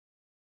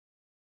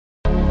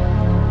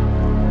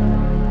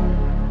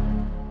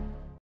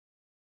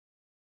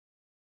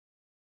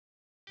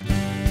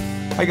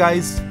Hi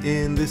guys,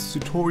 in this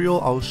tutorial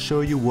I'll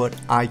show you what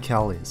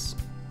iCal is.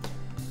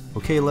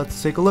 Okay,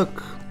 let's take a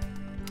look.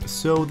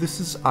 So this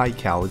is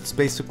iCal. It's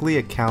basically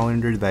a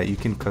calendar that you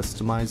can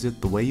customize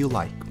it the way you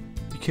like.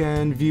 You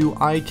can view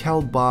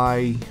iCal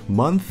by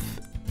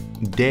month,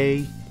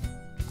 day,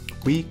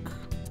 week,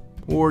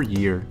 or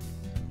year.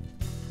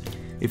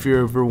 If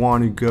you ever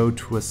want to go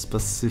to a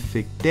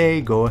specific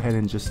day, go ahead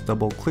and just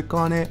double click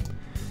on it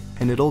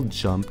and it'll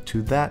jump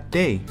to that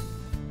day.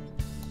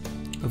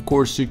 Of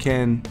course, you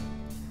can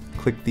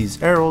click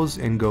these arrows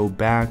and go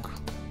back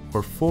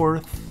or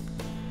forth.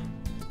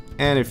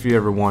 And if you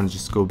ever want to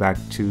just go back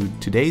to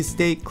today's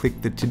date,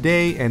 click the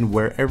today, and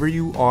wherever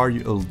you are,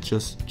 you'll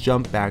just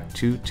jump back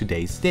to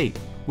today's date,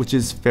 which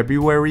is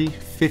February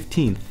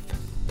 15th.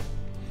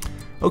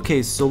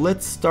 Okay, so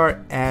let's start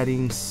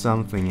adding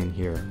something in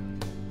here.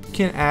 You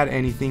can add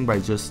anything by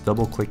just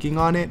double clicking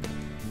on it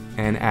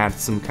and add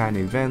some kind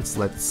of events.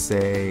 Let's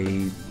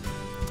say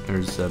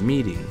there's a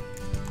meeting.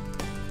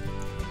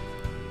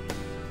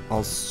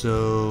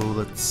 Also,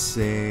 let's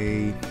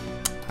say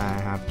I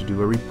have to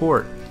do a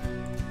report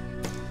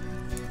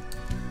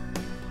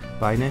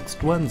by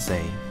next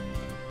Wednesday.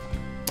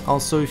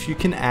 Also, if you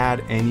can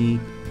add any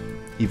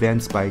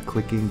events by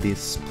clicking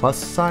this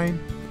plus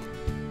sign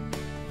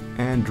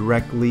and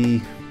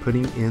directly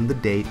putting in the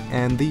date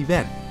and the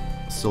event.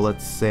 So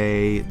let's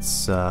say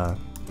it's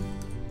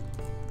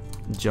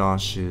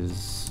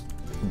Josh's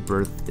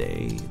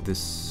birthday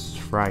this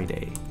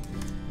Friday.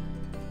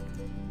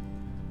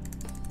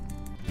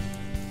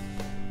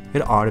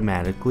 It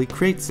automatically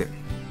creates it.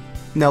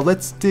 Now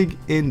let's dig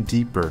in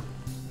deeper.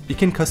 You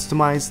can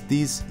customize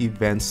these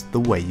events the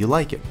way you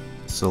like it.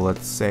 So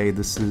let's say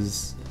this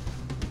is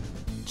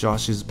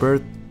Josh's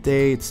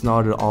birthday. It's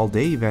not an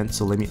all-day event,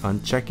 so let me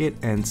uncheck it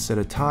and set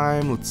a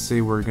time. Let's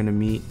say we're gonna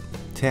meet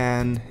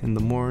 10 in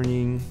the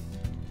morning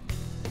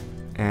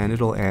and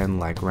it'll end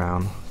like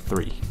around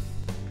 3.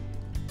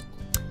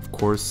 Of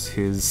course,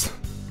 his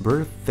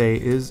birthday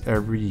is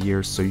every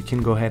year, so you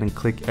can go ahead and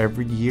click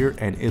every year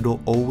and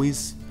it'll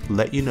always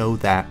let you know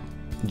that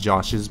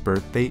Josh's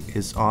birthday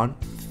is on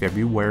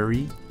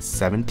February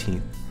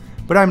 17th.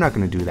 But I'm not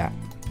going to do that.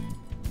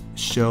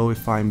 Show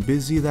if I'm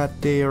busy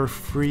that day or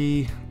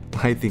free.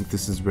 I think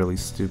this is really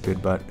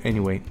stupid, but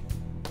anyway,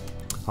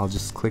 I'll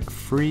just click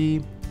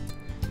free.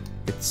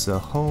 It's a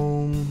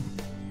home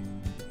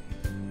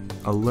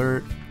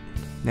alert.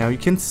 Now you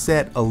can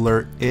set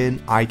alert in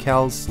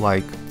iCals,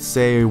 like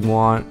say I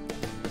want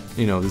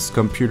this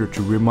computer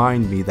to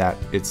remind me that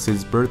it's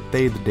his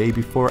birthday the day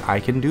before. I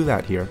can do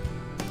that here.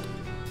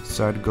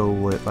 So I'd go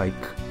with like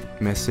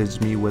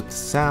message me with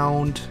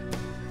sound.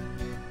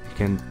 You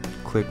can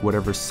click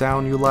whatever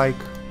sound you like.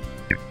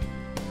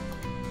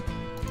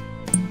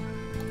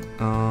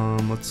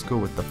 Let's go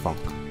with the funk.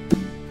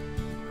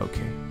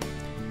 Okay.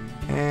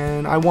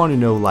 And I want to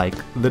know like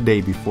the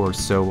day before,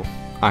 so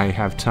I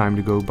have time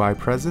to go buy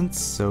presents.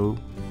 So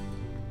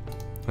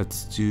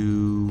let's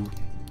do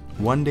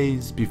 1 day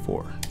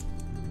before.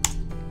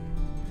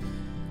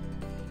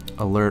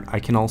 Alert. I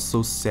can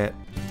also set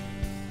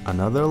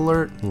another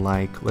alert,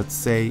 like let's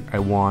say I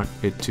want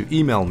it to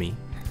email me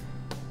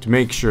to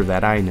make sure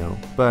that I know,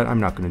 but I'm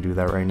not going to do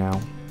that right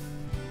now.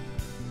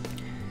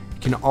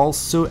 You can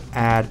also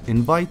add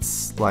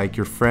invites, like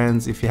your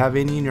friends, if you have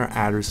any in your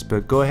address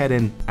book, go ahead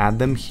and add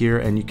them here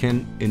and you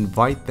can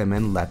invite them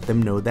and let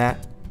them know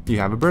that you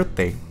have a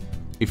birthday.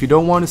 If you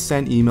don't want to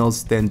send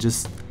emails, then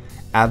just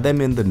add them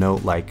in the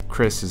note like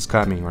Chris is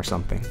coming or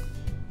something.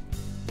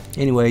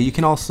 Anyway, you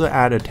can also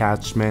add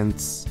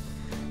attachments.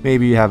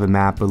 Maybe you have a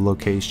map of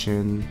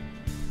location,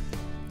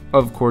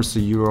 of course a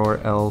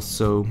URL,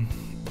 so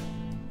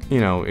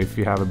if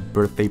you have a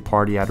birthday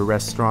party at a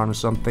restaurant or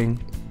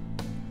something.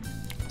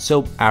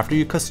 So after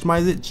you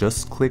customize it,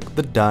 just click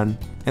the done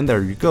and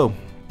there you go,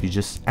 you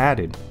just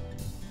added.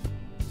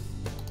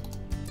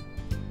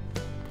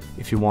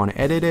 If you want to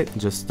edit it,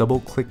 just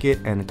double click it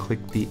and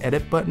click the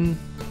edit button.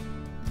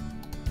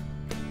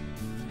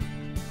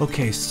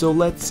 Okay, so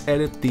let's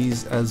edit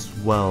these as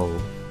well.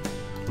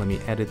 Let me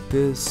edit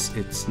this.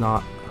 It's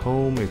not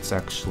home, it's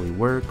actually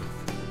work.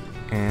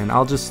 And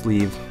I'll just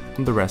leave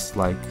the rest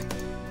like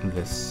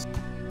this.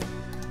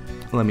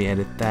 Let me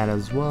edit that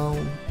as well.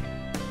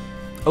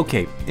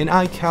 Okay, in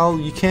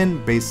iCal you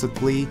can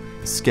basically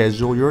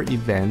schedule your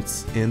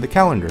events in the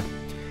calendar.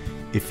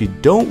 If you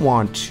don't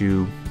want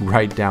to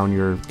write down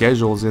your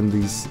schedules in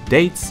these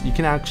dates, you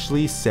can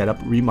actually set up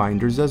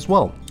reminders as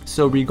well.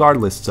 So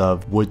regardless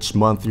of which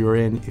month you're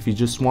in, if you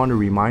just want a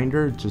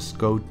reminder, just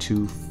go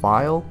to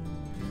File,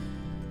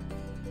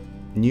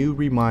 New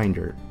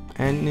Reminder,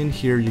 and in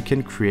here you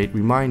can create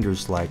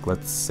reminders, like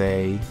let's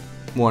say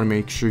you want to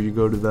make sure you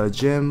go to the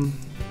gym,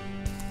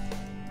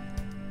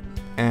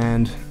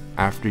 and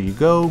after you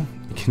go,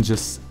 you can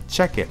just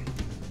check it.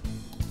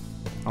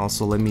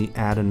 Also, let me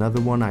add another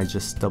one. I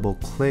just double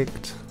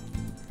clicked.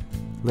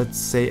 Let's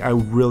say I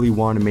really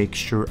want to make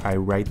sure I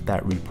write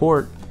that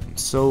report,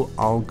 so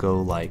I'll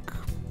go like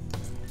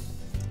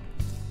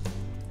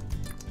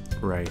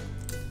write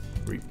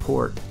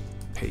report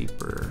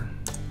paper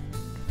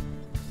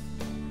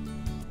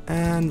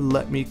And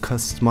let me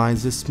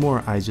customize this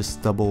more. I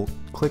just double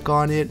click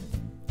on it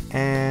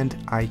and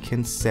I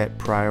can set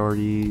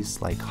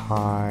priorities like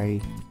high,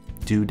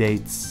 due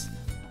dates.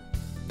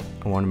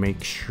 I want to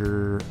make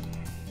sure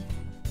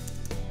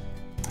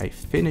I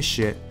finish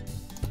it,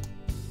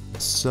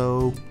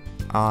 so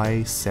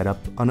I set up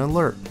an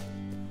alert.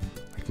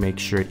 Like make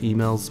sure it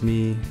emails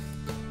me,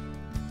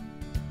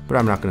 but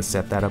I'm not going to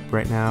set that up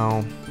right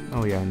now.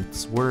 Oh yeah, and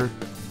it's work.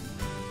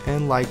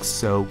 And like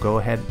so, go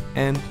ahead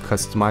and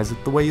customize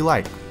it the way you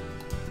like.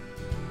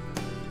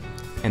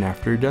 And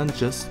after you're done,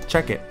 just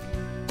check it.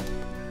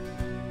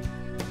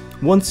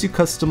 Once you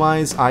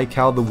customize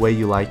iCal the way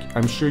you like,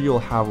 I'm sure you'll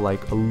have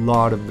like a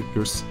lot of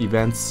your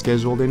events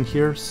scheduled in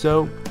here.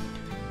 So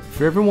if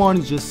you ever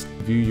want to just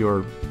view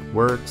your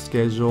work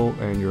schedule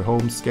and your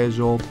home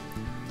schedule,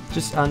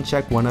 just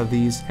uncheck one of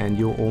these and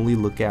you'll only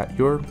look at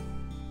your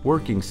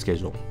working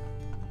schedule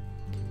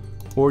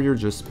or your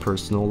just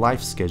personal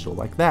life schedule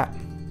like that.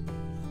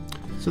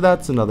 So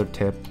that's another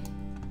tip.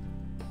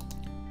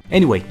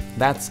 Anyway,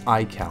 that's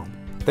iCal.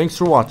 Thanks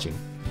for watching.